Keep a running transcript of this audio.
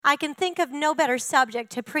I can think of no better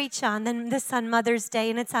subject to preach on than this on Mother's Day,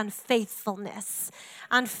 and it's on faithfulness.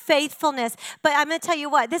 On faithfulness. But I'm going to tell you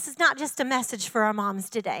what, this is not just a message for our moms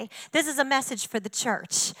today. This is a message for the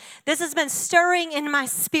church. This has been stirring in my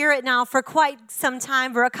spirit now for quite some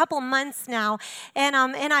time, for a couple months now. And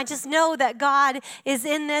I just know that God is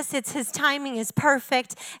in this. His timing is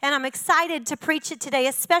perfect. And I'm excited to preach it today,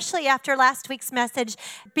 especially after last week's message.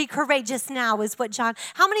 Be courageous now is what John.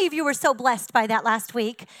 How many of you were so blessed by that last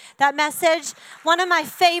week? That message, one of my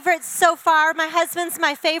favorites so far. My husband's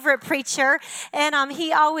my favorite preacher. And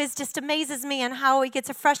he always just amazes me on how he gets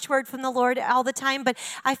a fresh word from the Lord all the time. But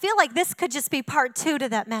I feel like this could just be part 2 to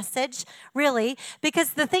that message, really.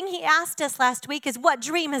 Because the thing he asked us last week is, what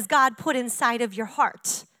dream has God put inside of your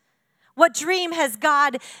heart? What dream has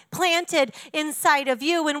God planted inside of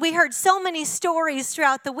you? And we heard so many stories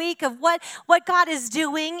throughout the week of what God is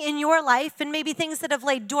doing in your life, and maybe things that have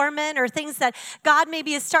laid dormant or things that God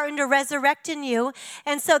maybe is starting to resurrect in you.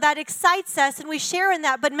 And so that excites us, and we share in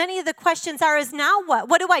that. But many of the questions are, is now what?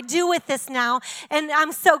 What do I do with this now? And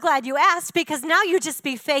I'm so glad you asked, because now you just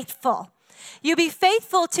be faithful. You be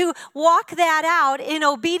faithful to walk that out in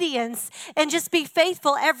obedience and just be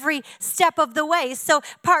faithful every step of the way. So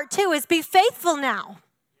part 2 is be faithful now.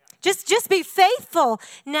 Just be faithful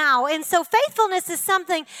now. And so faithfulness is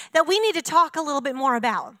something that we need to talk a little bit more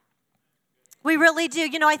about. We really do.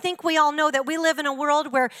 You know, I think we all know that we live in a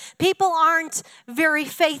world where people aren't very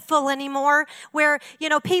faithful anymore, where, you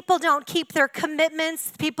know, people don't keep their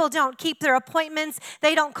commitments, people don't keep their appointments,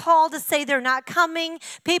 they don't call to say they're not coming,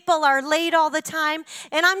 people are late all the time.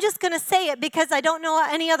 And I'm just going to say it because I don't know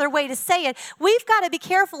any other way to say it. We've got to be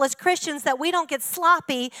careful as Christians that we don't get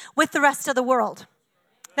sloppy with the rest of the world.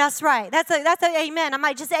 That's right. That's a amen. I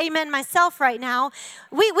might just amen myself right now.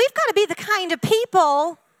 We've got to be the kind of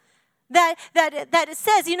people that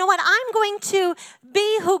says, you know what, I'm going to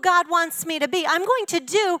be who God wants me to be. I'm going to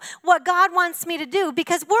do what God wants me to do,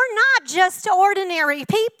 because we're not just ordinary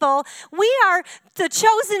people. We are the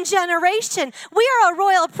chosen generation. We are a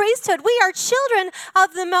royal priesthood. We are children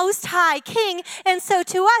of the Most High King. And so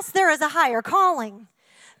to us, there is a higher calling.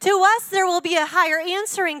 To us, there will be a higher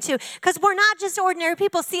answering to, because we're not just ordinary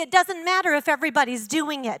people. See, it doesn't matter if everybody's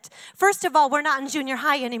doing it. First of all, we're not in junior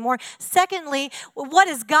high anymore. Secondly, what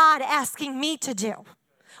is God asking me to do?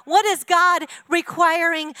 What is God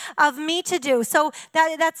requiring of me to do? So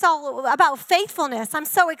that's all about faithfulness. I'm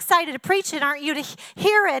so excited to preach it, aren't you, to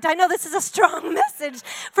hear it? I know this is a strong message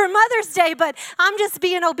for Mother's Day, but I'm just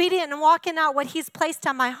being obedient and walking out what He's placed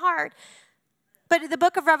on my heart. But the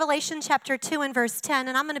book of Revelation, chapter 2 and verse 10,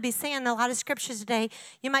 and I'm going to be saying a lot of scriptures today.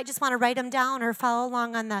 You might just want to write them down or follow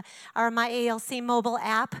along on our My ALC mobile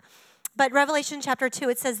app. But Revelation chapter 2,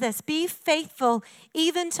 it says this: be faithful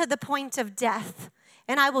even to the point of death,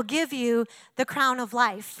 and I will give you the crown of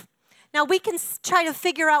life. Now, we can try to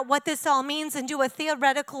figure out what this all means and do a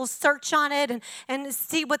theoretical search on it and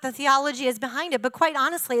see what the theology is behind it. But quite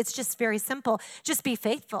honestly, it's just very simple. Just be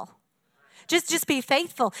faithful. Just be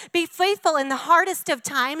faithful. Be faithful in the hardest of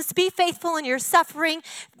times. Be faithful in your suffering.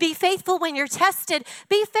 Be faithful when you're tested.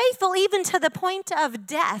 Be faithful even to the point of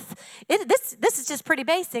death. This is just pretty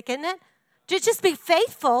basic, isn't it? Just be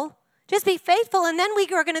faithful. Just be faithful. And then we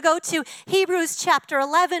are going to go to Hebrews chapter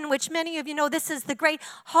 11, which many of you know, this is the great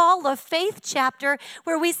Hall of Faith chapter,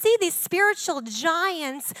 where we see these spiritual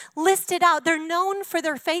giants listed out. They're known for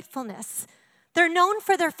their faithfulness. They're known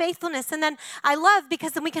for their faithfulness. And then I love,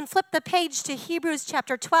 because then we can flip the page to Hebrews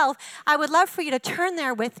chapter 12. I would love for you to turn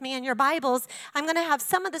there with me in your Bibles. I'm going to have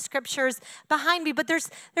some of the scriptures behind me, but there's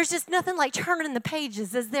just nothing like turning the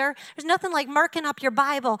pages, is there? There's nothing like marking up your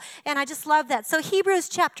Bible, and I just love that. So Hebrews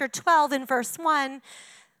chapter 12 and verse 1,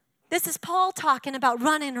 this is Paul talking about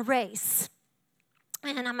running a race.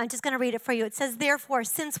 And I'm just going to read it for you. It says, therefore,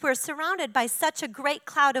 since we're surrounded by such a great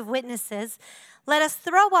cloud of witnesses, let us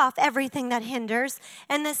throw off everything that hinders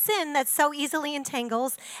and the sin that so easily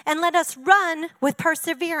entangles, and let us run with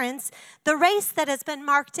perseverance the race that has been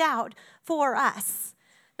marked out for us.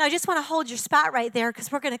 Now, I just want to hold your spot right there,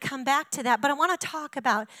 because we're going to come back to that. But I want to talk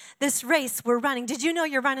about this race we're running. Did you know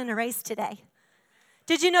you're running a race today?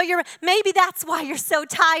 Did you know maybe that's why you're so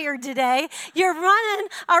tired today. You're running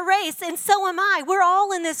a race, and so am I. We're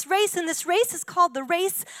all in this race, and this race is called the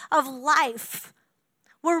race of life.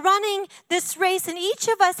 We're running this race, and each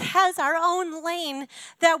of us has our own lane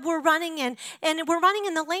that we're running in. And we're running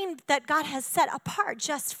in the lane that God has set apart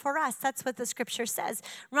just for us. That's what the scripture says.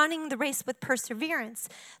 Running the race with perseverance,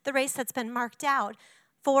 the race that's been marked out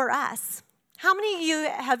for us. How many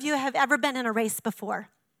of you have ever been in a race before?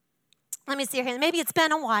 Let me see your hand. Maybe it's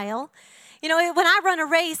been a while. You know, when I run a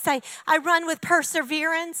race, I run with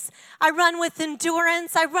perseverance. I run with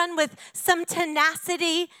endurance. I run with some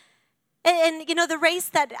tenacity. And, you know, the race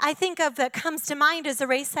that I think of that comes to mind is a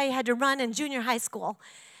race I had to run in junior high school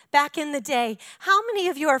back in the day. How many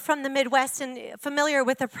of you are from the Midwest and familiar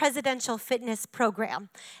with the Presidential Fitness Program?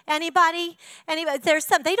 Anybody? There's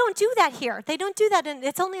some. They don't do that here. They don't do that.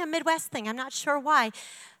 It's only a Midwest thing. I'm not sure why.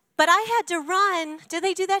 But I had to run. Do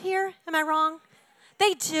they do that here? Am I wrong?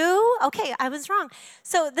 They do? Okay, I was wrong.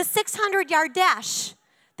 So the 600-yard dash.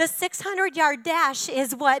 The 600-yard dash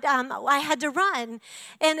is what I had to run.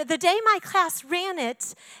 And the day my class ran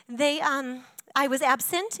it, I was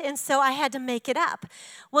absent, and so I had to make it up.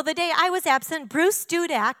 Well, the day I was absent, Bruce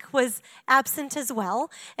Dudak was absent as well.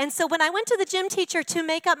 And so when I went to the gym teacher to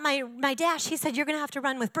make up my dash, he said, you're going to have to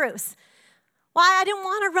run with Bruce. Well, I didn't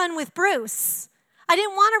want to run with Bruce.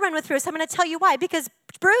 I'm going to tell you why. Because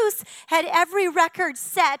Bruce had every record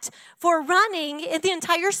set for running in the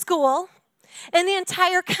entire school, in the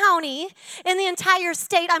entire county, in the entire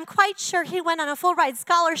state. I'm quite sure he went on a full ride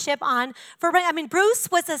scholarship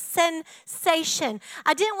Bruce was a sensation.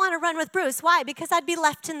 I didn't want to run with Bruce. Why? Because I'd be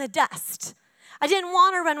left in the dust. I didn't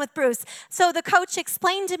want to run with Bruce. So the coach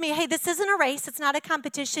explained to me, hey, this isn't a race. It's not a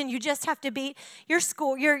competition. You just have to beat your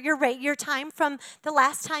school, your time from the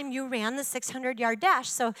last time you ran the 600-yard dash.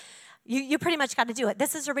 So you pretty much got to do it.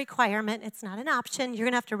 This is a requirement. It's not an option. You're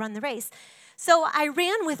going to have to run the race. So I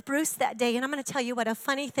ran with Bruce that day, and I'm going to tell you what a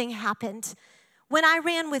funny thing happened. When I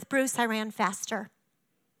ran with Bruce, I ran faster.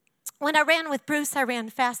 When I ran with Bruce, I ran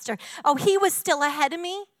faster. Oh, he was still ahead of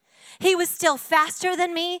me. He was still faster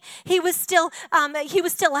than me. He was still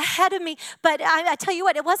ahead of me. But I tell you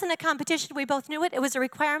what, it wasn't a competition. We both knew it. It was a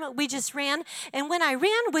requirement. We just ran. And when I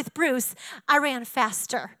ran with Bruce, I ran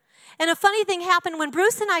faster. And a funny thing happened when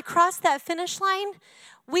Bruce and I crossed that finish line.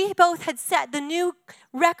 We both had set the new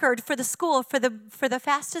record for the school for the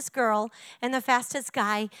fastest girl and the fastest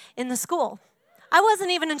guy in the school. I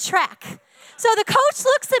wasn't even in track. So the coach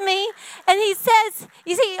looks at me and he says,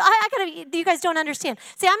 you see, you guys don't understand.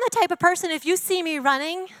 See, I'm the type of person, if you see me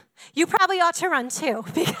running, you probably ought to run too,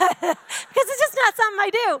 because it's just not something I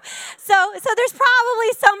do. So there's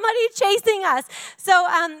probably somebody chasing us. So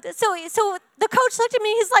the coach looked at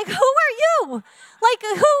me, he's like, who are you? Like,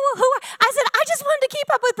 who? I said, I just wanted to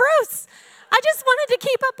keep up with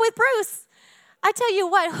Bruce. I tell you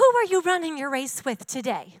what, who are you running your race with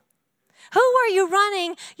today? Who are you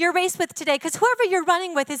running your race with today? Because whoever you're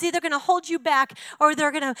running with is either going to hold you back or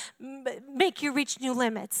they're going to make you reach new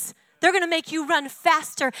limits. They're going to make you run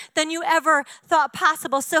faster than you ever thought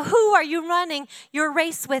possible. So who are you running your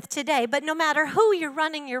race with today? But no matter who you're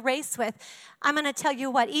running your race with, I'm going to tell you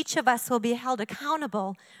what, each of us will be held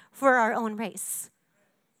accountable for our own race.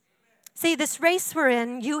 See, this race we're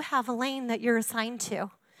in, you have a lane that you're assigned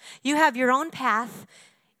to. You have your own path.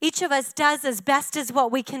 Each of us does as best as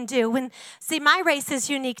what we can do. And see, my race is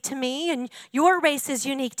unique to me, and your race is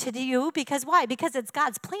unique to you. Because why? Because it's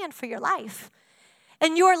God's plan for your life.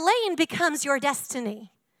 And your lane becomes your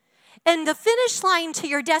destiny. And the finish line to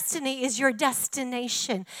your destiny is your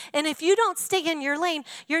destination. And if you don't stay in your lane,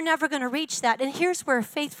 you're never going to reach that. And here's where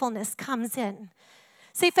faithfulness comes in.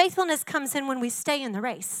 See, faithfulness comes in when we stay in the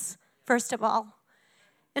race, first of all.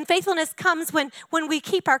 And faithfulness comes when we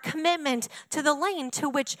keep our commitment to the lane to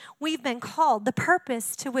which we've been called, the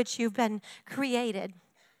purpose to which you've been created.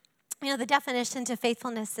 You know, the definition to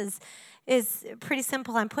faithfulness is pretty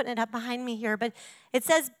simple. I'm putting it up behind me here. But it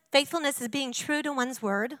says faithfulness is being true to one's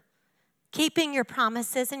word, keeping your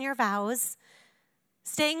promises and your vows,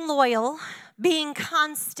 staying loyal, being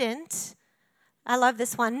constant. I love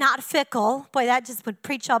this one. Not fickle. Boy, that just would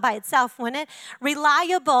preach all by itself, wouldn't it?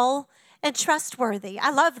 Reliable and trustworthy.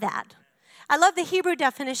 I love that. I love the Hebrew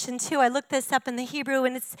definition too. I looked this up in the Hebrew,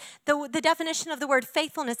 and it's the definition of the word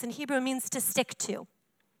faithfulness in Hebrew means to stick to.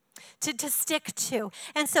 To stick to.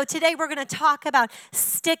 And so today we're going to talk about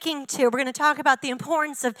sticking to. We're going to talk about the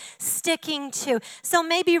importance of sticking to. So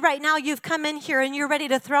maybe right now you've come in here and you're ready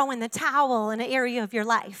to throw in the towel in an area of your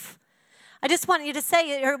life. I just want you to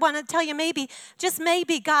say, or want to tell you maybe, just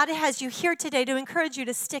maybe God has you here today to encourage you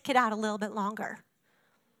to stick it out a little bit longer.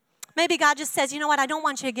 Maybe God just says, you know what, I don't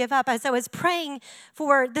want you to give up. As I was praying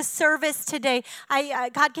for this service today,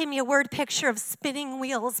 God gave me a word picture of spinning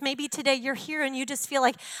wheels. Maybe today you're here and you just feel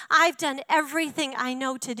like, I've done everything I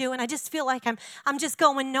know to do, and I just feel like I'm just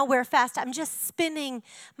going nowhere fast. I'm just spinning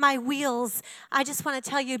my wheels. I just want to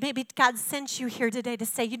tell you, maybe God sent you here today to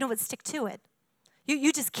say, you know what, stick to it.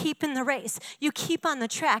 You just keep in the race. You keep on the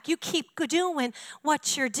track. You keep doing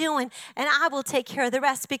what you're doing, and I will take care of the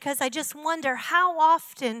rest, because I just wonder, how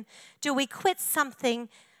often do we quit something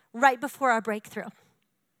right before our breakthrough?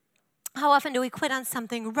 How often do we quit on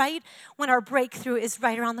something right when our breakthrough is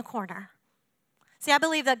right around the corner? See, I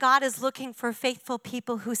believe that God is looking for faithful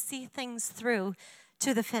people who see things through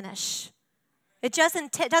to the finish. It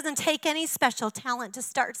doesn't take any special talent to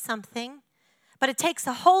start something, but it takes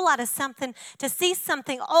a whole lot of something to see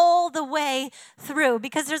something all the way through,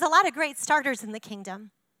 because there's a lot of great starters in the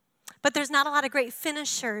kingdom, but there's not a lot of great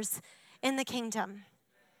finishers in the kingdom.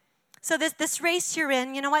 So this race you're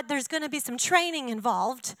in, you know what? There's going to be some training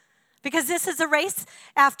involved, because this is a race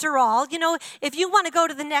after all. You know, if you want to go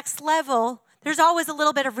to the next level, there's always a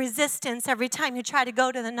little bit of resistance every time you try to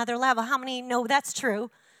go to another level. How many know that's true?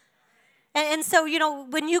 And so, you know,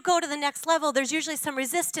 when you go to the next level, there's usually some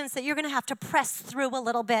resistance that you're going to have to press through a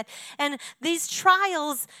little bit. And these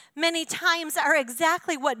trials, many times, are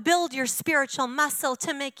exactly what build your spiritual muscle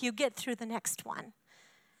to make you get through the next one.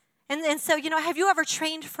 And so, you know, have you ever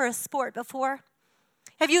trained for a sport before?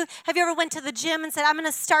 Have you ever went to the gym and said, I'm going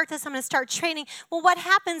to start this, I'm going to start training? Well, what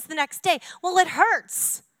happens the next day? Well, it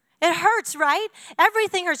hurts. It hurts, right?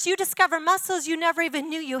 Everything hurts. You discover muscles you never even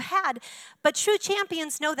knew you had. But true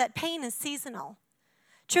champions know that pain is seasonal.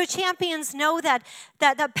 True champions know that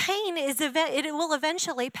the pain it will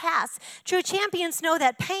eventually pass. True champions know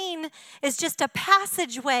that pain is just a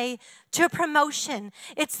passageway to promotion.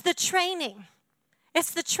 It's the training.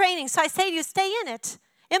 It's the training. So I say to you, stay in it.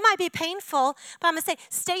 It might be painful, but I'm going to say,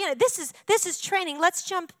 stay in it. This is training. Let's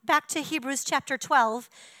jump back to Hebrews chapter 12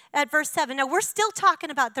 at verse 7. Now, we're still talking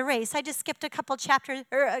about the race. I just skipped a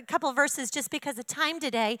couple verses just because of time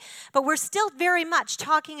today, but we're still very much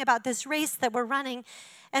talking about this race that we're running.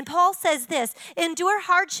 And Paul says this, endure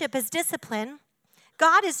hardship as discipline.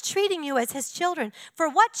 God is treating you as his children. For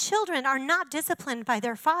what children are not disciplined by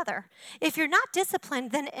their father? If you're not disciplined,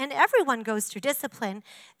 then, and everyone goes through discipline,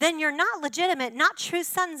 then you're not legitimate, not true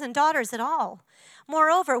sons and daughters at all.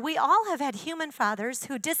 Moreover, we all have had human fathers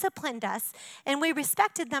who disciplined us, and we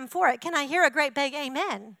respected them for it. Can I hear a great big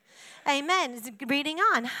amen? Amen. Reading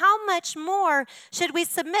on. How much more should we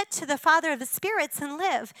submit to the Father of the spirits and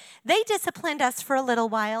live? They disciplined us for a little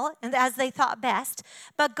while, and as they thought best,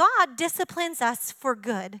 but God disciplines us for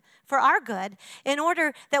good, for our good, in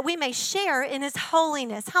order that we may share in his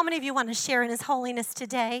holiness. How many of you want to share in his holiness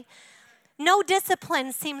today? No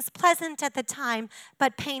discipline seems pleasant at the time,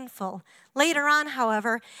 but painful. Later on,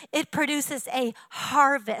 however, it produces a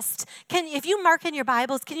harvest. If you mark in your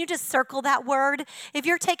Bibles, can you just circle that word? If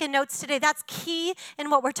you're taking notes today, that's key in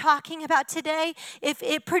what we're talking about today. If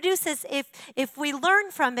we learn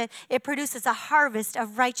from it, it produces a harvest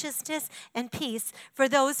of righteousness and peace for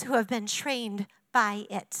those who have been trained by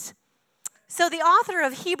it. So the author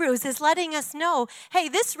of Hebrews is letting us know, hey,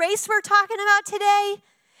 this race we're talking about today,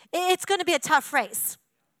 it's going to be a tough race.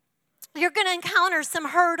 You're going to encounter some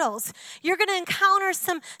hurdles. You're going to encounter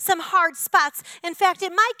some hard spots. In fact,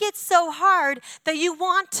 it might get so hard that you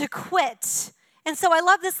want to quit. And so I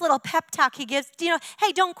love this little pep talk he gives. You know,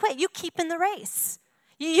 hey, don't quit. You keep in the race.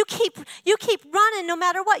 You keep running no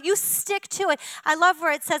matter what. You stick to it. I love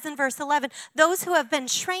where it says in verse 11, those who have been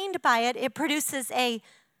trained by it, it produces a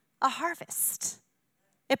harvest.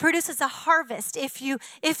 It produces a harvest if you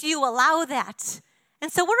allow that.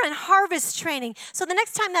 And so we're in harvest training. So the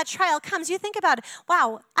next time that trial comes, you think about it.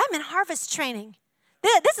 Wow, I'm in harvest training.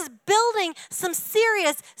 This is building some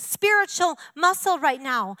serious spiritual muscle right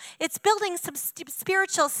now. It's building some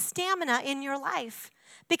spiritual stamina in your life.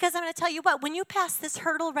 Because I'm going to tell you what, when you pass this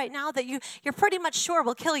hurdle right now that you're pretty much sure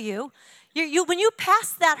will kill you, when you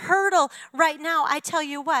pass that hurdle right now, I tell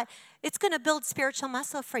you what, it's going to build spiritual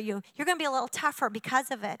muscle for you. You're going to be a little tougher because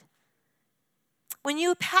of it. When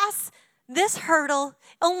you pass this hurdle,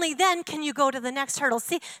 only then can you go to the next hurdle.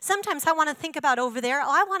 See, sometimes I want to think about over there. Oh,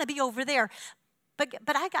 I want to be over there.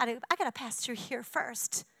 But I gotta pass through here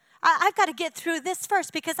first. I've got to get through this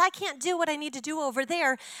first because I can't do what I need to do over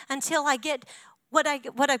there until I get what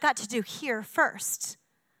I've got to do here first.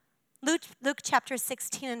 Luke chapter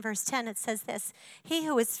 16 and verse 10, it says this, he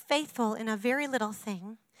who is faithful in a very little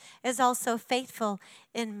thing is also faithful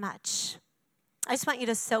in much. I just want you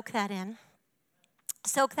to soak that in.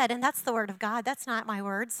 Soak that in. That's the word of God. That's not my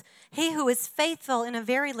words. He who is faithful in a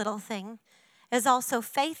very little thing is also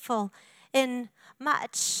faithful in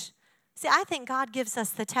much. See, I think God gives us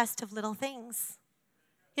the test of little things.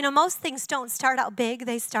 You know, most things don't start out big.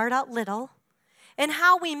 They start out little. And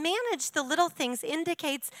how we manage the little things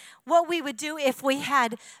indicates what we would do if we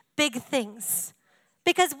had big things.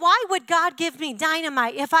 Because why would God give me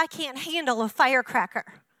dynamite if I can't handle a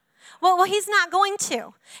firecracker? Well, he's not going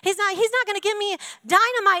to. He's not going to give me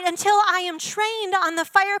dynamite until I am trained on the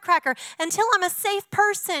firecracker, until I'm a safe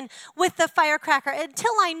person with the firecracker,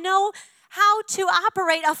 until I know how to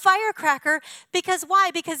operate a firecracker. Because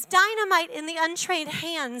why? Because dynamite in the untrained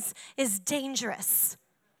hands is dangerous.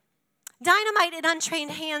 Dynamite in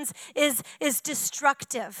untrained hands is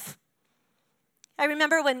destructive. I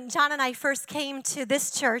remember when John and I first came to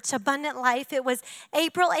this church, Abundant Life. It was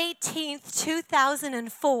April 18th,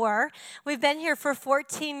 2004. We've been here for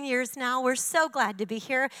 14 years now. We're so glad to be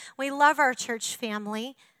here. We love our church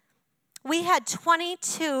family. We had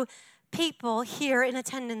 22 people here in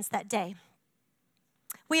attendance that day.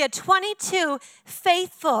 We had 22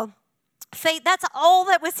 faithful, that's all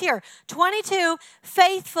that was here. 22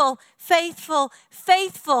 faithful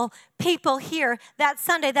people here that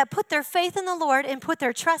Sunday that put their faith in the Lord and put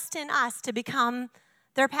their trust in us to become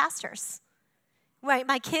their pastors. Right,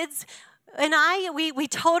 my kids and I, we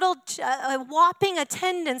totaled a whopping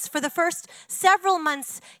attendance for the first several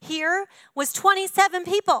months here was 27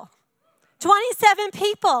 people. 27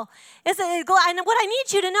 people. And what I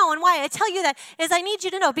need you to know, and why I tell you that, is I need you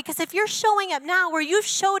to know, because if you're showing up now or you've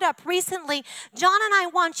showed up recently, John and I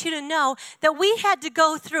want you to know that we had to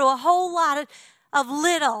go through a whole lot of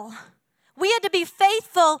little. We had to be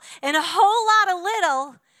faithful in a whole lot of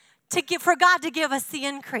little for God to give us the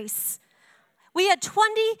increase. We had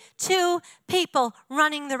 22 people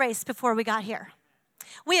running the race before we got here.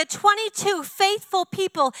 We had 22 faithful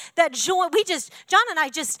people that joined. John and I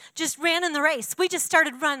just ran in the race. We just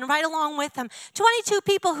started running right along with them. 22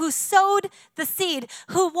 people who sowed the seed,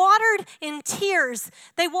 who watered in tears.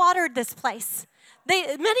 They watered this place.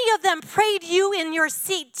 Many of them prayed you in your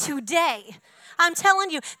seat today. I'm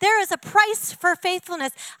telling you, there is a price for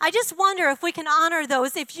faithfulness. I just wonder if we can honor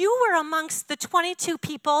those. If you were amongst the 22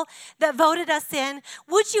 people that voted us in,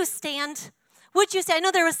 would you stand? Would you say, I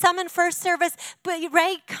know there was some in first service, but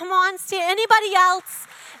Ray, come on, stand. Anybody else?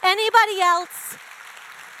 Anybody else?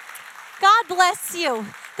 God bless you.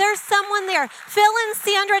 There's someone there. Phil and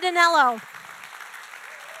Sandra Danello.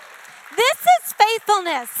 This is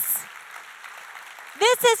faithfulness.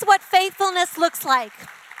 This is what faithfulness looks like.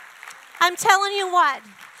 I'm telling you what.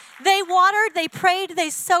 They watered, they prayed, they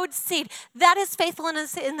sowed seed. That is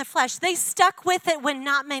faithfulness in the flesh. They stuck with it when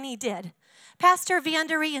not many did. Pastor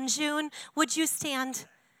Vandery and June, would you stand?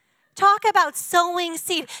 Talk about sowing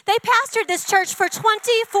seed. They pastored this church for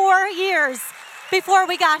 24 years before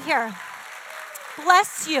we got here.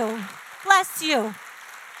 Bless you. Bless you.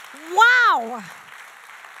 Wow.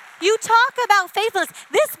 You talk about faithfulness.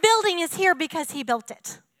 This building is here because he built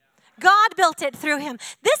it. God built it through him.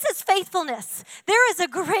 This is faithfulness. There is a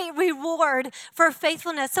great reward for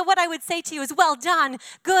faithfulness. So what I would say to you is, well done,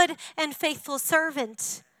 good and faithful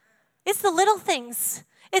servant. It's the little things.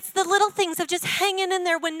 It's the little things of just hanging in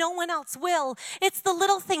there when no one else will. It's the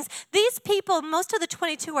little things. These people, most of the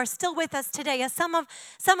 22 are still with us today. Some of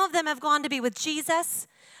them have gone to be with Jesus.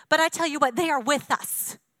 But I tell you what, they are with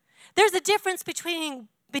us. There's a difference between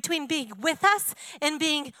being with us and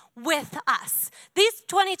being with us. These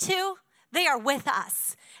 22, they are with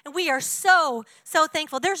us. And we are so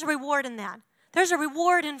thankful. There's a reward in that. There's a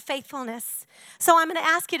reward in faithfulness. So I'm going to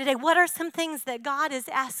ask you today, what are some things that God is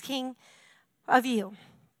asking of you?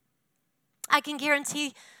 I can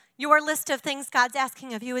guarantee your list of things God's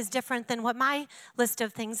asking of you is different than what my list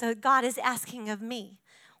of things God is asking of me.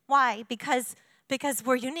 Why? Because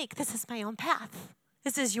we're unique. This is my own path.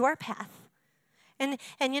 This is your path. And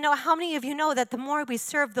you know, how many of you know that the more we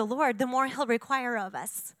serve the Lord, the more he'll require of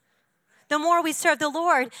us? The more we serve the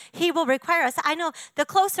Lord, he will require us. I know the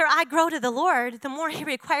closer I grow to the Lord, the more he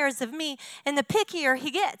requires of me, and the pickier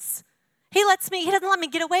he gets. He doesn't let me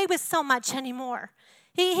get away with so much anymore.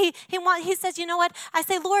 He says, you know what? I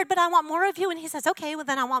say, Lord, but I want more of you. And he says, okay, well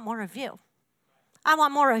then I want more of you. I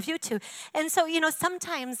want more of you too. And so, you know,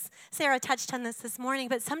 sometimes, Sarah touched on this morning,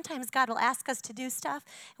 but sometimes God will ask us to do stuff,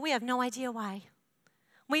 and we have no idea why.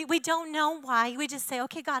 We don't know why. We just say,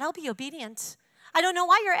 okay, God, I'll be obedient. I don't know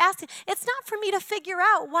why you're asking. It's not for me to figure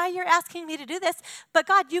out why you're asking me to do this, but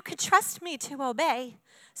God, you could trust me to obey.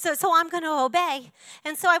 So I'm going to obey.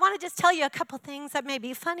 And so I want to just tell you a couple things that may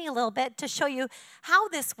be funny a little bit to show you how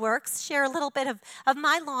this works, share a little bit of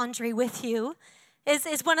my laundry with you,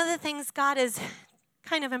 is one of the things God has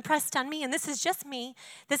kind of impressed on me, and this is just me.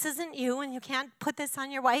 This isn't you, and you can't put this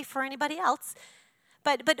on your wife or anybody else.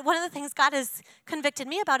 But one of the things God has convicted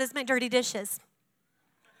me about is my dirty dishes.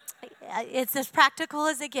 It's as practical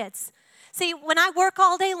as it gets. See, when I work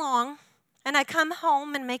all day long and I come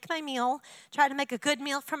home and make my meal, try to make a good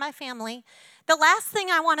meal for my family, the last thing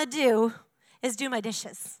I want to do is do my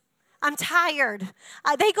dishes. I'm tired.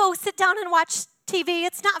 They go sit down and watch TV.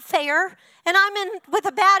 It's not fair. And I'm in with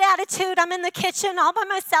a bad attitude. I'm in the kitchen all by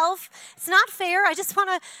myself. It's not fair. I just want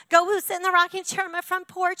to go sit in the rocking chair on my front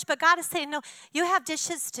porch. But God is saying, no, you have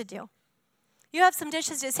dishes to do. You have some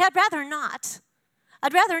dishes to say, I'd rather not.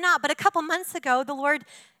 I'd rather not. But a couple months ago, the Lord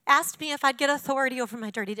asked me if I'd get authority over my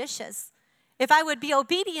dirty dishes, if I would be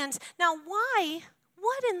obedient. Now, why?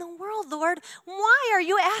 What in the world, Lord? Why are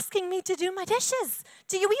you asking me to do my dishes?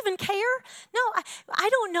 Do you even care? No, I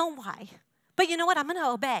don't know why. But you know what? I'm going to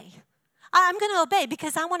obey. I'm going to obey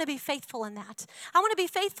because I want to be faithful in that. I want to be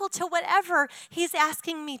faithful to whatever he's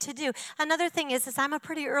asking me to do. Another thing is I'm a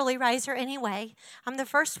pretty early riser anyway. I'm the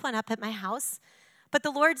first one up at my house. But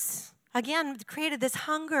the Lord's, again, created this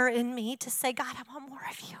hunger in me to say, God, I want more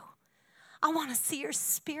of you. I want to see your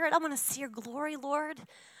spirit. I want to see your glory, Lord.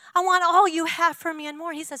 I want all you have for me and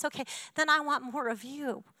more. He says, okay, then I want more of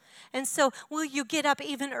you. And so will you get up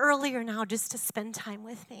even earlier now just to spend time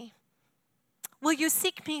with me? Will you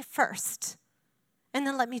seek me first and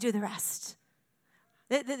then let me do the rest?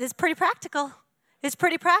 It's pretty practical. It's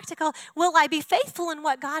pretty practical. Will I be faithful in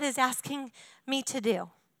what God is asking me to do?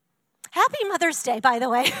 Happy Mother's Day, by the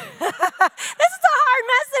way. This is a hard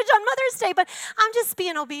message on Mother's Day, but I'm just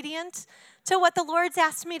being obedient to what the Lord's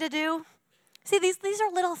asked me to do. See, these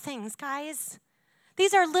are little things, guys.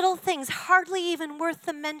 These are little things, hardly even worth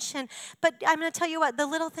the mention. But I'm going to tell you what, the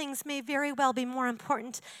little things may very well be more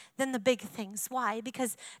important than the big things. Why?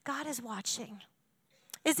 Because God is watching.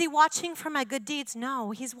 Is he watching for my good deeds?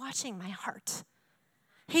 No, he's watching my heart.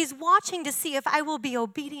 He's watching to see if I will be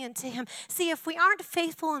obedient to him. See, if we aren't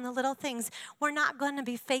faithful in the little things, we're not going to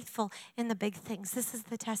be faithful in the big things. This is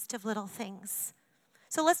the test of little things.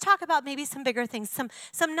 So let's talk about maybe some bigger things,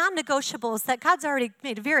 some non-negotiables that God's already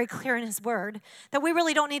made very clear in his word, that we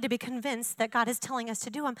really don't need to be convinced that God is telling us to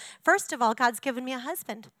do them. First of all, God's given me a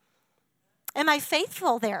husband. Am I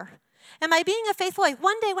faithful there? Am I being a faithful wife?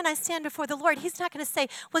 One day when I stand before the Lord, he's not going to say,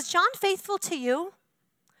 was John faithful to you?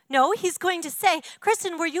 No, he's going to say,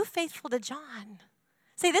 Kristen, were you faithful to John?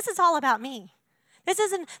 See, this is all about me. This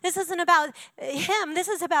isn't about him. This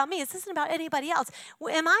is about me. This isn't about anybody else.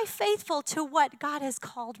 Am I faithful to what God has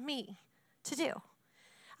called me to do?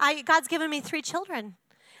 God's given me 3 children.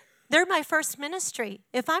 They're my first ministry.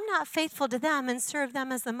 If I'm not faithful to them and serve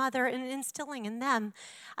them as a mother and instilling in them,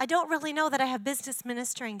 I don't really know that I have business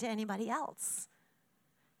ministering to anybody else.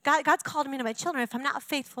 God's called me to my children. If I'm not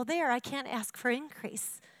faithful there, I can't ask for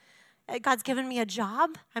increase. God's given me a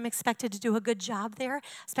job. I'm expected to do a good job there,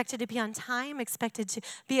 expected to be on time, expected to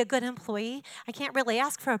be a good employee. I can't really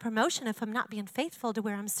ask for a promotion if I'm not being faithful to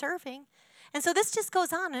where I'm serving. And so this just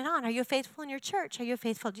goes on and on. Are you faithful in your church? Are you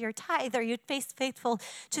faithful to your tithe? Are you faithful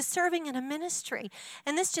to serving in a ministry?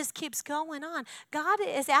 And this just keeps going on. God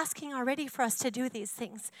is asking already for us to do these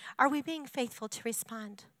things. Are we being faithful to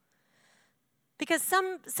respond? Because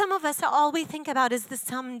some of us, all we think about is the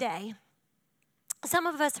someday. Some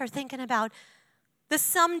of us are thinking about the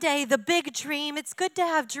someday, the big dream. It's good to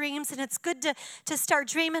have dreams, and it's good to start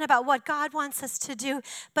dreaming about what God wants us to do.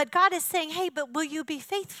 But God is saying, hey, but will you be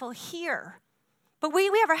faithful here? But we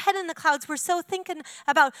have our head in the clouds. We're so thinking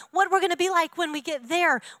about what we're going to be like when we get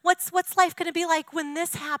there. What's life going to be like when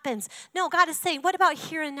this happens? No, God is saying, what about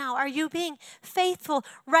here and now? Are you being faithful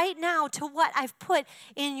right now to what I've put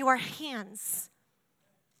in your hands?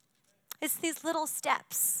 It's these little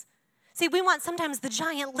steps. See, we want sometimes the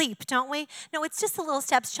giant leap, don't we? No, it's just the little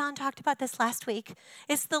steps. John talked about this last week.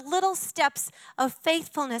 It's the little steps of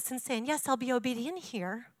faithfulness and saying, yes, I'll be obedient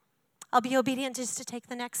here. I'll be obedient just to take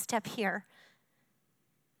the next step here.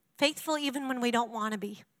 Faithful even when we don't want to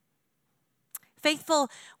be. Faithful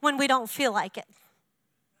when we don't feel like it.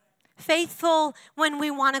 Faithful when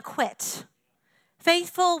we want to quit.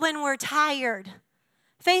 Faithful when we're tired.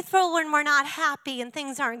 Faithful when we're not happy and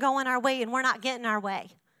things aren't going our way and we're not getting our way.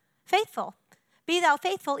 Faithful. Be thou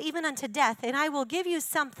faithful even unto death, and I will give you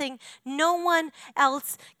something no one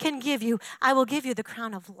else can give you. I will give you the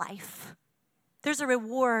crown of life. There's a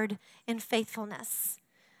reward in faithfulness.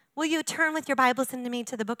 Will you turn with your Bibles into me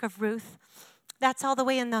to the book of Ruth? That's all the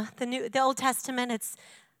way in the Old Testament. I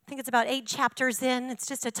think it's about 8 chapters in. It's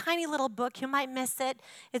just a tiny little book. You might miss it.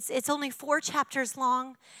 It's only 4 chapters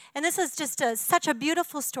long. And this is just such a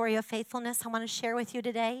beautiful story of faithfulness I want to share with you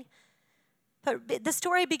today. But the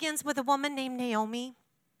story begins with a woman named Naomi.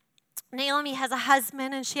 Naomi has a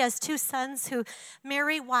husband, and she has 2 sons who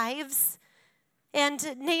marry wives.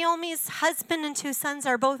 And Naomi's husband and 2 sons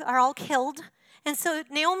are all killed. And so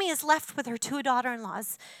Naomi is left with her 2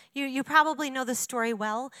 daughter-in-laws. You probably know the story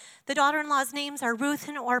well. The daughter-in-laws' names are Ruth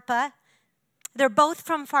and Orpah. They're both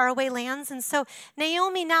from faraway lands. And so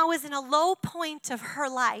Naomi now is in a low point of her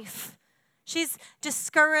life. She's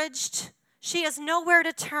discouraged. She has nowhere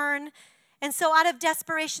to turn. And so out of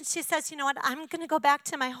desperation, she says, you know what, I'm going to go back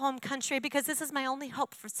to my home country because this is my only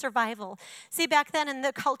hope for survival. See, back then in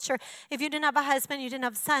the culture, if you didn't have a husband, you didn't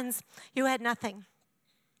have sons, you had nothing.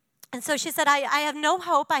 And so she said, I have no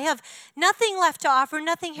hope. I have nothing left to offer,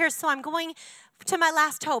 nothing here, so I'm going to my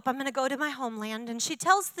last hope. I'm going to go to my homeland. And she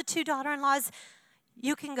tells the two daughter-in-laws,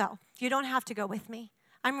 you can go. You don't have to go with me.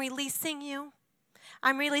 I'm releasing you.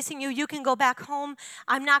 I'm releasing you. You can go back home.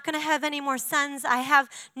 I'm not going to have any more sons. I have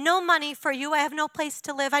no money for you. I have no place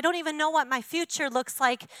to live. I don't even know what my future looks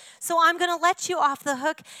like. So I'm going to let you off the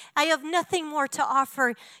hook. I have nothing more to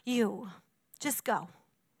offer you. Just go.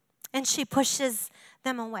 And she pushes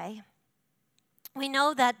them away. We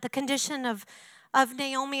know that the condition of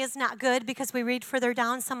Naomi is not good because we read further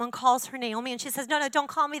down, someone calls her Naomi and she says, no, don't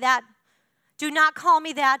call me that. Do not call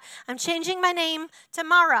me that. I'm changing my name to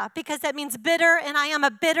Mara because that means bitter, and I am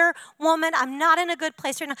a bitter woman. I'm not in a good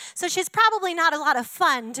place right now. So she's probably not a lot of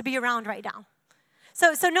fun to be around right now.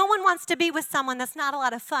 So no one wants to be with someone that's not a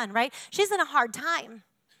lot of fun, right? She's in a hard time.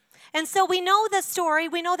 And so we know the story.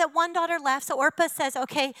 We know that one daughter left. So Orpah says,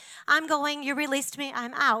 okay, I'm going. You released me.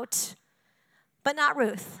 I'm out. But not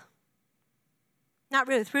Ruth. Not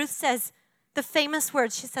Ruth. Ruth says the famous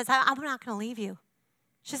words. She says, I'm not going to leave you.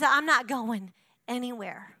 She said, I'm not going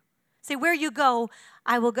anywhere. See, where you go,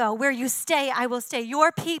 I will go. Where you stay, I will stay.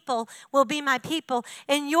 Your people will be my people,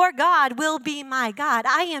 and your God will be my God.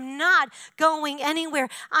 I am not going anywhere.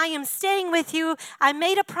 I am staying with you. I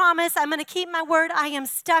made a promise. I'm going to keep my word. I am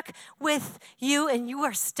stuck with you, and you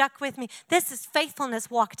are stuck with me. This is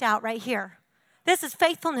faithfulness walked out right here. This is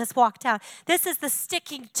faithfulness walked out. This is the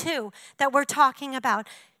sticking to that we're talking about.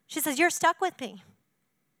 She says, you're stuck with me.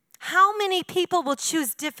 How many people will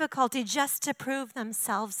choose difficulty just to prove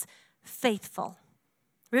themselves faithful?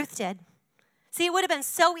 Ruth did. See, it would have been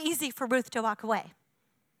so easy for Ruth to walk away.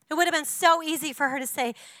 It would have been so easy for her to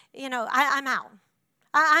say, you know, I'm out.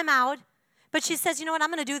 I'm out. But she says, you know what, I'm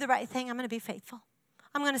going to do the right thing. I'm going to be faithful.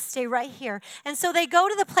 I'm going to stay right here. And so they go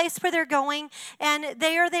to the place where they're going, and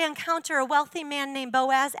there they encounter a wealthy man named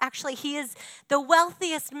Boaz. Actually, he is the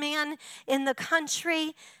wealthiest man in the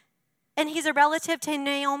country. And he's a relative to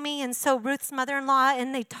Naomi, and so Ruth's mother-in-law,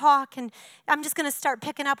 and they talk. And I'm just going to start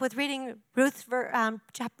picking up with reading Ruth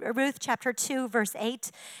chapter 2, verse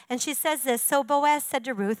 8. And she says this, so Boaz said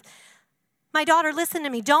to Ruth, my daughter, listen to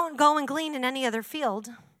me. Don't go and glean in any other field.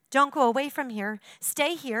 Don't go away from here.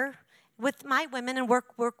 Stay here with my women and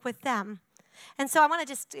work with them. And so I want to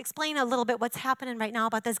just explain a little bit what's happening right now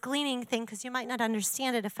about this gleaning thing, because you might not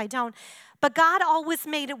understand it if I don't. But God always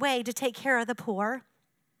made a way to take care of the poor.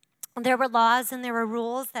 There were laws and there were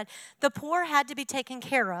rules that the poor had to be taken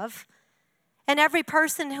care of. And every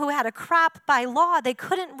person who had a crop by law, they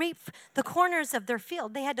couldn't reap the corners of their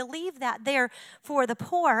field. They had to leave that there for the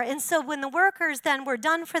poor. And so when the workers then were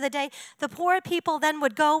done for the day, the poor people then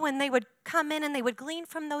would go and they would come in and they would glean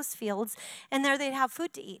from those fields, and there they'd have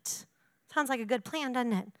food to eat. Sounds like a good plan,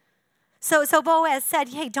 doesn't it? So Boaz said,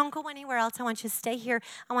 hey, don't go anywhere else. I want you to stay here.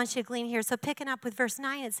 I want you to glean here. So picking up with verse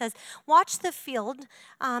 9, it says, watch the field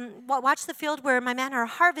where my men are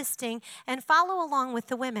harvesting, and follow along with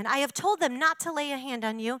the women. I have told them not to lay a hand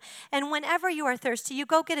on you, and whenever you are thirsty, you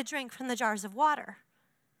go get a drink from the jars of water.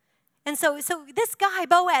 And so this guy,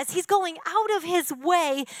 Boaz, he's going out of his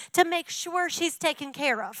way to make sure she's taken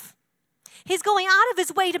care of. He's going out of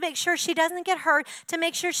his way to make sure she doesn't get hurt, to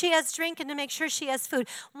make sure she has drink, and to make sure she has food.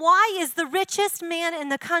 Why is the richest man in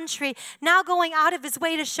the country now going out of his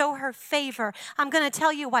way to show her favor? I'm going to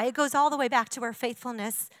tell you why. It goes all the way back to her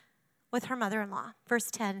faithfulness with her mother-in-law. Verse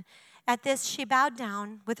 10, at this she bowed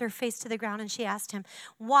down with her face to the ground, and she asked him,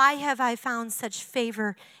 why have I found such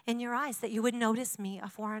favor in your eyes that you would notice me, a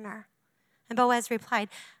foreigner? And Boaz replied,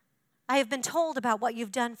 I have been told about what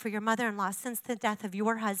you've done for your mother-in-law since the death of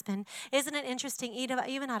your husband. Isn't it interesting,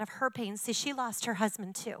 even out of her pain, see, she lost her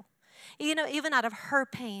husband too. Even out of her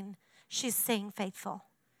pain, she's staying faithful.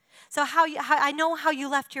 So I know how you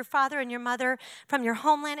left your father and your mother from your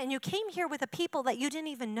homeland, and you came here with a people that you didn't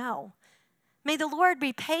even know. May the Lord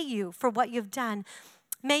repay you for what you've done.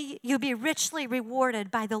 May you be richly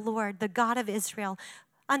rewarded by the Lord, the God of Israel,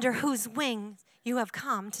 under whose wing you have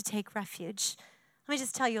come to take refuge. Let me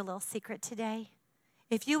just tell you a little secret today.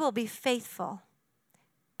 If you will be faithful,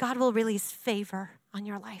 God will release favor on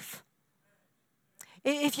your life.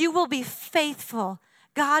 If you will be faithful,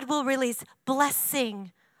 God will release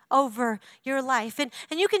blessing over your life. And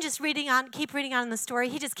you can just keep reading on in the story.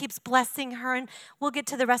 He just keeps blessing her, and we'll get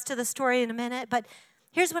to the rest of the story in a minute. But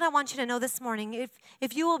here's what I want you to know this morning.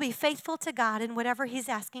 If you will be faithful to God in whatever he's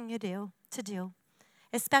asking you to do,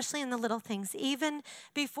 especially in the little things, even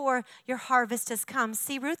before your harvest has come.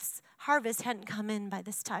 See, Ruth's harvest hadn't come in by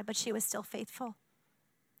this time, but she was still faithful.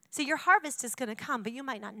 See, your harvest is going to come, but you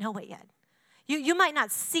might not know it yet. You might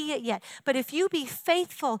not see it yet, but if you be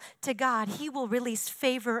faithful to God, he will release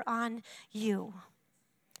favor on you.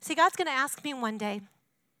 See, God's going to ask me one day.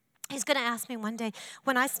 He's going to ask me one day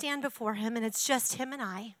when I stand before him and it's just him and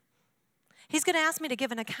I. He's going to ask me to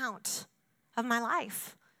give an account of my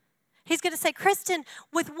life. He's going to say, Kristen,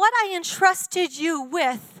 with what I entrusted you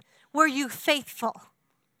with, were you faithful?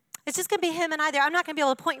 It's just going to be him and I there. I'm not going to be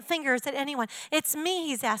able to point fingers at anyone. It's me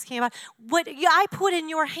he's asking about. What I put in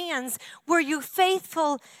your hands, were you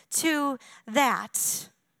faithful to that?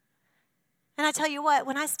 And I tell you what,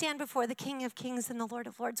 when I stand before the King of Kings and the Lord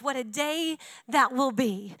of Lords, what a day that will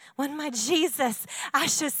be when my Jesus I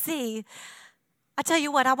shall see. I tell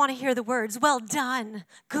you what, I want to hear the words, well done,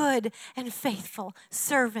 good and faithful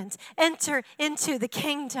servant. Enter into the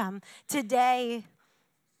kingdom today.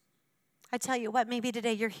 I tell you what, maybe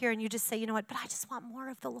today you're here and you just say, you know what, but I just want more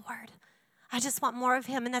of the Lord. I just want more of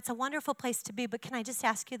him, and that's a wonderful place to be. But can I just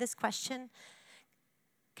ask you this question?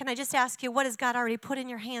 Can I just ask you, what has God already put in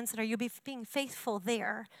your hands, and are you being faithful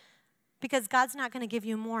there? Because God's not going to give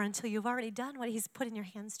you more until you've already done what he's put in your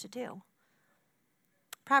hands to do.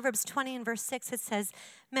 Proverbs 20 and verse 6, it says,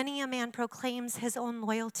 many a man proclaims his own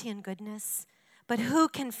loyalty and goodness, but who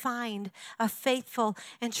can find a faithful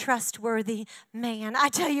and trustworthy man? I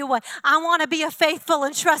tell you what, I want to be a faithful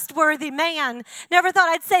and trustworthy man. Never thought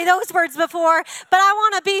I'd say those words before, but I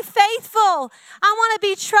want to be faithful. I want to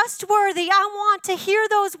be trustworthy. I want to hear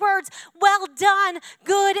those words. Well done,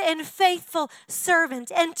 good and faithful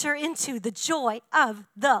servant. Enter into the joy of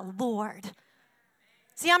the Lord.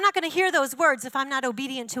 See, I'm not going to hear those words if I'm not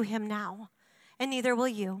obedient to him now, and neither will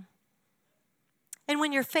you. And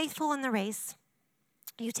when you're faithful in the race,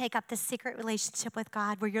 you take up this secret relationship with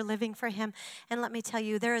God where you're living for him. And let me tell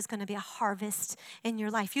you, there is going to be a harvest in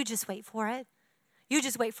your life. You just wait for it. You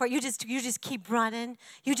just wait for it. You just keep running.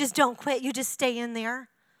 You just don't quit. You just stay in there.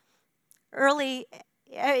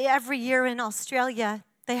 Every year in Australia,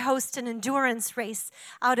 they host an endurance race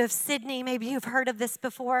out of Sydney. Maybe you've heard of this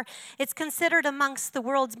before. It's considered amongst the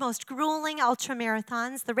world's most grueling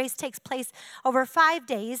ultramarathons. The race takes place over 5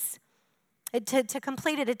 days. To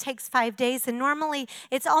complete it, it takes 5 days, and normally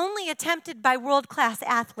it's only attempted by world-class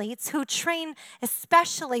athletes who train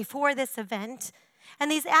especially for this event.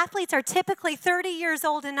 And these athletes are typically 30 years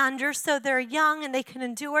old and under, so they're young and they can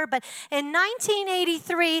endure. But in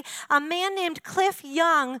 1983, a man named Cliff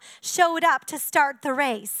Young showed up to start the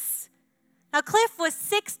race. Now, Cliff was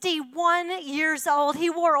 61 years old. He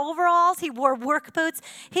wore overalls. He wore work boots.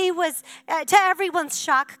 He was, to everyone's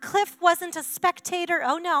shock, Cliff wasn't a spectator.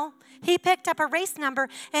 Oh, no. He picked up a race number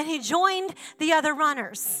and he joined the other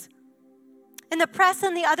runners. And the press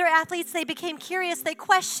and the other athletes, they became curious. They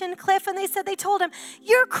questioned Cliff and they told him,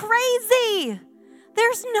 you're crazy.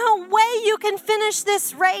 There's no way you can finish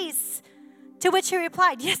this race. To which he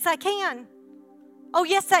replied, yes, I can. Oh,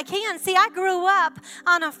 yes, I can. See, I grew up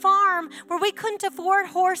on a farm where we couldn't afford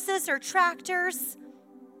horses or tractors.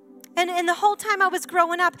 And the whole time I was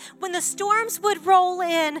growing up, when the storms would roll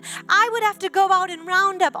in, I would have to go out and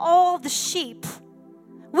round up all the sheep.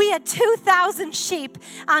 We had 2,000 sheep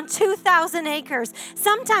on 2,000 acres.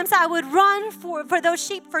 Sometimes I would run for those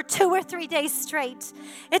sheep for 2 or 3 days straight.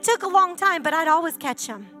 It took a long time, but I'd always catch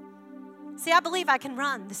them. See, I believe I can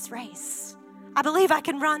run this race. I believe I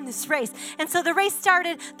can run this race. And so the race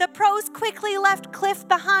started. The pros quickly left Cliff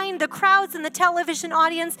behind. The crowds and the television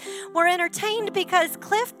audience were entertained because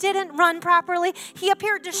Cliff didn't run properly. He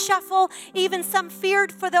appeared to shuffle. Even some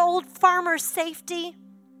feared for the old farmer's safety.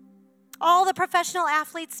 All the professional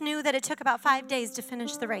athletes knew that it took about 5 days to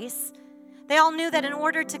finish the race. They all knew that in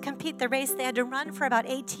order to compete the race, they had to run for about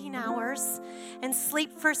 18 hours and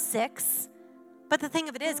sleep for 6. But the thing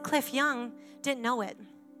of it is, Cliff Young didn't know it.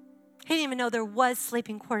 He didn't even know there was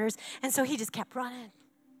sleeping quarters, and so he just kept running.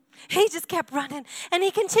 He just kept running, and he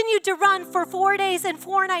continued to run for 4 days and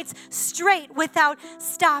 4 nights straight without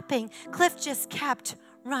stopping. Cliff just kept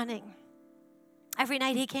running. Every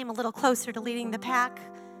night he came a little closer to leading the pack.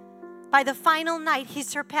 By the final night, he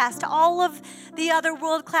surpassed all of the other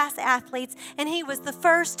world-class athletes, and he was the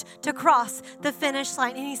first to cross the finish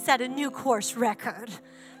line, and he set a new course record.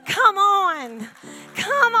 Come on.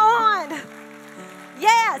 Come on.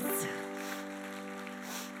 Yes.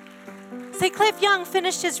 See, Cliff Young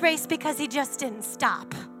finished his race because he just didn't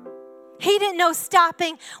stop. He didn't know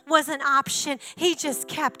stopping was an option. He just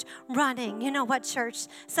kept running. You know what, church?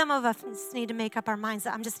 Some of us need to make up our minds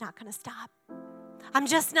that I'm just not going to stop. I'm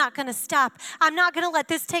just not going to stop. I'm not going to let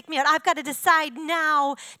this take me out. I've got to decide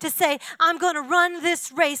now to say, I'm going to run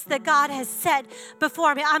this race that God has set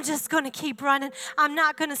before me. I'm just going to keep running. I'm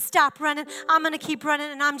not going to stop running. I'm going to keep running,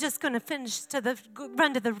 and I'm just going to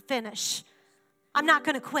run to the finish. I'm not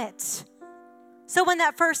going to quit. So when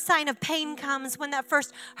that first sign of pain comes, when that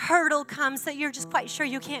first hurdle comes that you're just quite sure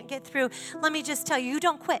you can't get through, let me just tell you, you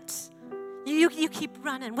don't quit. You keep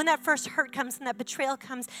running. When that first hurt comes and that betrayal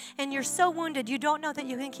comes and you're so wounded, you don't know that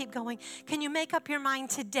you can keep going. Can you make up your mind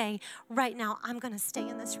today, right now, I'm going to stay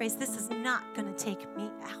in this race. This is not going to take me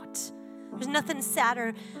out. There's nothing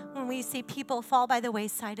sadder when we see people fall by the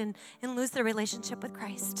wayside and lose their relationship with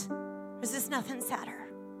Christ. There's just nothing sadder.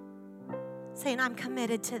 Saying, I'm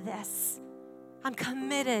committed to this. I'm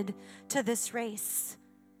committed to this race.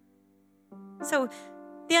 So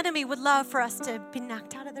the enemy would love for us to be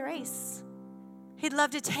knocked out of the race. He'd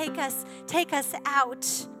love to take us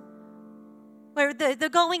out where the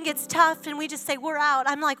going gets tough and we just say, we're out.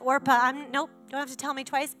 I'm like Orpah. Nope, don't have to tell me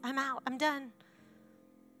twice. I'm out. I'm done.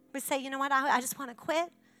 We say, you know what? I just want to quit.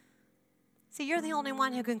 See, you're the only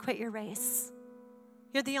one who can quit your race.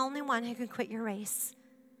 You're the only one who can quit your race.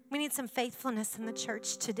 We need some faithfulness in the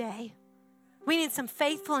church today. We need some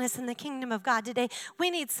faithfulness in the kingdom of God today.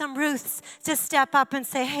 We need some Ruths to step up and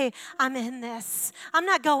say, hey, I'm in this. I'm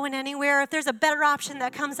not going anywhere. If there's a better option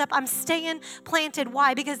that comes up, I'm staying planted.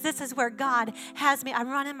 Why? Because this is where God has me. I'm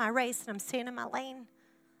running my race and I'm staying in my lane.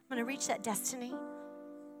 I'm going to reach that destiny.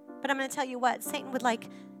 But I'm going to tell you what, Satan would like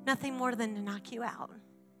nothing more than to knock you out.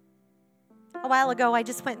 A while ago, I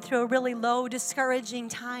just went through a really low, discouraging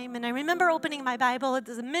time. And I remember opening my Bible at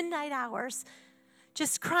the midnight hours,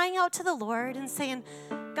 just crying out to the Lord and saying,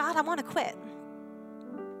 God, I want to quit.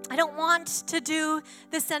 I don't want to do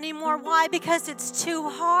this anymore. Why? Because it's too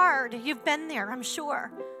hard. You've been there, I'm sure.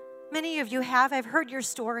 Many of you have. I've heard your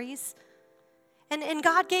stories. And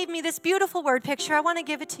God gave me this beautiful word picture. I want to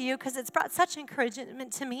give it to you because it's brought such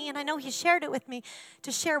encouragement to me. And I know He shared it with me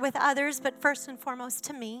to share with others, but first and foremost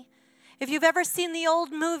to me. If you've ever seen the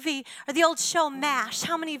old movie or the old show MASH,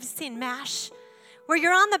 how many of you have seen MASH? Where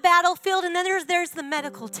you're on the battlefield and then there's the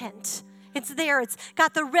medical tent. It's there. It's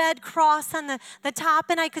got the red cross on the top.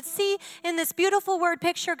 And I could see in this beautiful word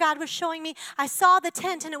picture God was showing me, I saw the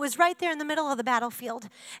tent and it was right there in the middle of the battlefield.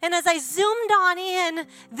 And as I zoomed on in,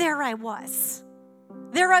 there I was.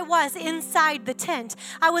 There I was inside the tent.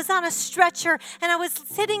 I was on a stretcher and I was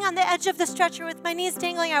sitting on the edge of the stretcher with my knees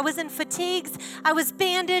dangling. I was in fatigues. I was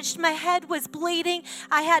bandaged. My head was bleeding.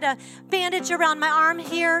 I had a bandage around my arm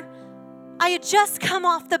here. I had just come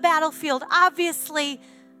off the battlefield, obviously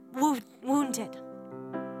wounded.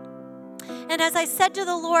 And as I said to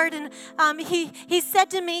the Lord, and he said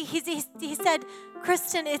to me, he said,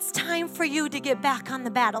 Kristen, it's time for you to get back on the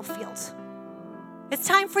battlefield. It's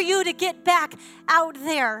time for you to get back out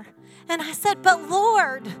there. And I said, but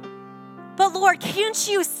Lord, can't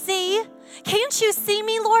you see? Can't you see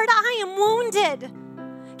me, Lord? I am wounded.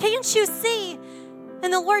 Can't you see?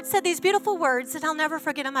 And the Lord said these beautiful words, and I'll never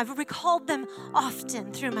forget them. I've recalled them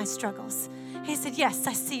often through my struggles. He said, yes,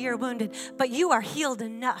 I see you're wounded, but you are healed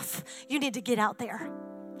enough. You need to get out there.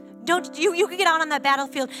 You can get out on that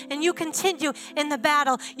battlefield and you continue in the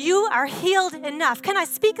battle. You are healed enough. Can I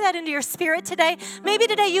speak that into your spirit today? Maybe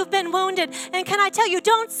today you've been wounded. And can I tell you,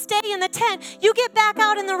 don't stay in the tent. You get back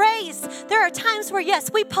out in the race. There are times where,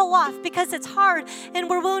 yes, we pull off because it's hard and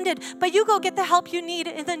we're wounded. But you go get the help you need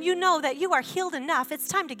and then you know that you are healed enough. It's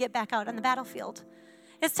time to get back out on the battlefield.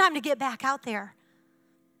 It's time to get back out there.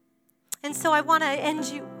 And so I want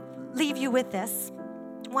to leave you with this.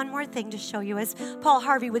 One more thing to show you, as Paul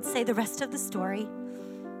Harvey would say, the rest of the story.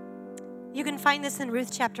 You can find this in Ruth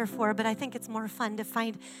chapter 4, but I think it's more fun to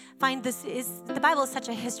find this. The Bible is such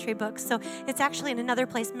a history book, so it's actually in another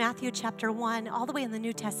place, Matthew chapter 1, all the way in the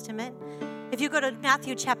New Testament. If you go to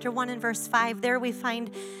Matthew chapter 1 and verse 5, there we find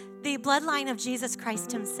the bloodline of Jesus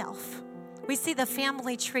Christ himself. We see the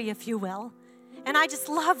family tree, if you will. And I just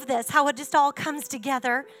love this, how it just all comes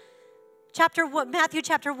together. Matthew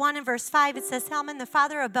chapter 1 and verse 5, it says, Salmon, the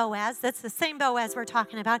father of Boaz, that's the same Boaz we're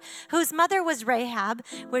talking about, whose mother was Rahab,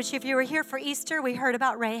 which if you were here for Easter, we heard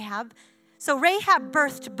about Rahab. So Rahab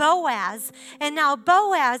birthed Boaz, and now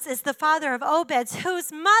Boaz is the father of Obed,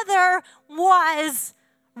 whose mother was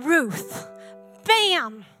Ruth.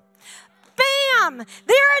 Bam! Bam!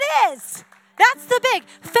 There it is. That's the big.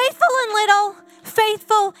 Faithful in little,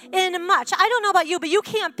 faithful in much. I don't know about you, but you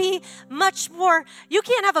can't be much more, you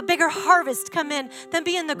can't have a bigger harvest come in than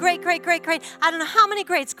being the great, I don't know how many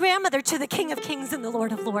greats, grandmother to the King of Kings and the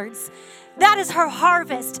Lord of Lords. That is her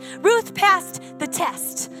harvest. Ruth passed the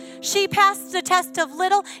test. She passed the test of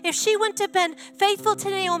little. If she wouldn't have been faithful to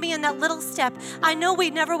Naomi in that little step, I know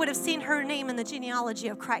we never would have seen her name in the genealogy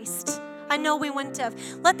of Christ. I know we wouldn't have.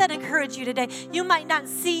 Let that encourage you today. You might not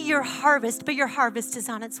see your harvest, but your harvest is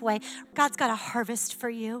on its way. God's got a harvest for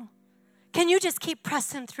you. Can you just keep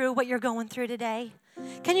pressing through what you're going through today?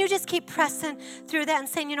 Can you just keep pressing through that and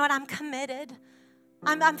saying, you know what, I'm committed.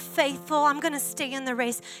 I'm faithful. I'm going to stay in the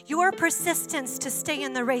race. Your persistence to stay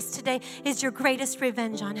in the race today is your greatest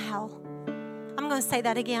revenge on hell. I'm going to say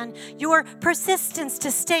that again. Your persistence to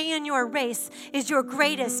stay in your race is your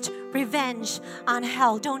greatest revenge on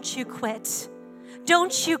hell. Don't you quit.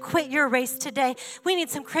 Don't you quit your race today. We need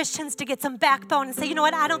some Christians to get some backbone and say, you know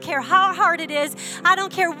what, I don't care how hard it is. I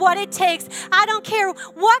don't care what it takes. I don't care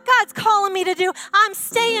what God's calling me to do. I'm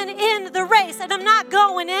staying in the race and I'm not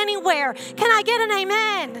going anywhere. Can I get an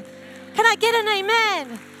amen? Can I get an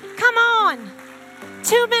amen? Come on.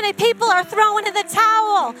 Too many people are throwing in the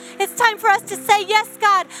towel. It's time for us to say, yes,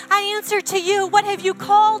 God, I answer to you. What have you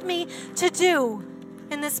called me to do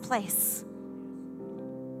in this place?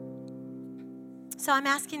 So I'm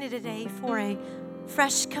asking you today for a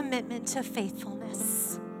fresh commitment to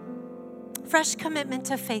faithfulness. Fresh commitment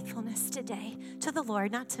to faithfulness today. To the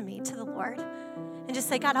Lord, not to me, to the Lord. And just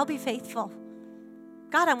say, God, I'll be faithful.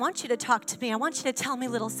 God, I want you to talk to me. I want you to tell me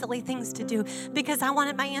little silly things to do because I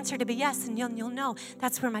wanted my answer to be yes, and you'll know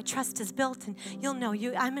that's where my trust is built, and you'll know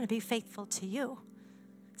I'm going to be faithful to you.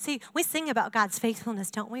 See, we sing about God's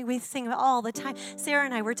faithfulness, don't we? We sing about all the time. Sarah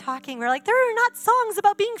and I were talking. We're like, there are not songs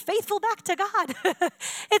about being faithful back to God.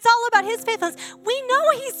 It's all about his faithfulness. We know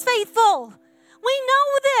he's faithful. We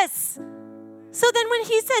know this. So then when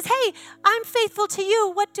he says, hey, I'm faithful to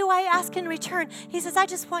you, what do I ask in return? He says, I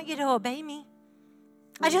just want you to obey me.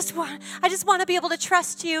 I just want to be able to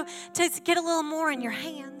trust you to get a little more in your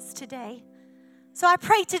hands today. So I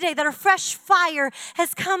pray today that a fresh fire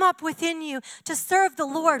has come up within you to serve the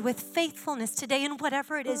Lord with faithfulness today in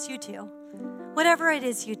whatever it is you do. Whatever it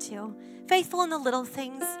is you do. Faithful in the little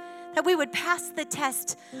things, that we would pass the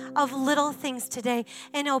test of little things today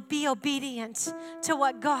and be obedient to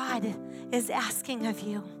what God is asking of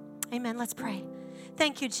you. Amen. Let's pray.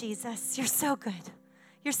 Thank you, Jesus. You're so good.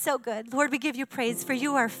 You're so good. Lord, we give you praise for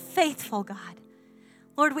you are faithful, God.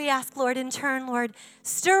 Lord, we ask, Lord, in turn, Lord,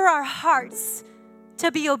 stir our hearts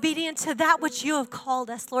to be obedient to that which you have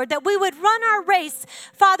called us, Lord, that we would run our race,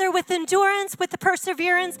 Father, with endurance, with the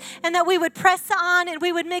perseverance, and that we would press on and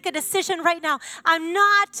we would make a decision right now. I'm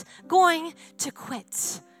not going to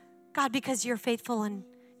quit, God, because you're faithful and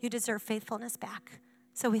you deserve faithfulness back.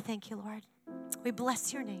 So we thank you, Lord. We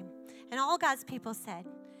bless your name. And all God's people said,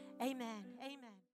 amen, amen.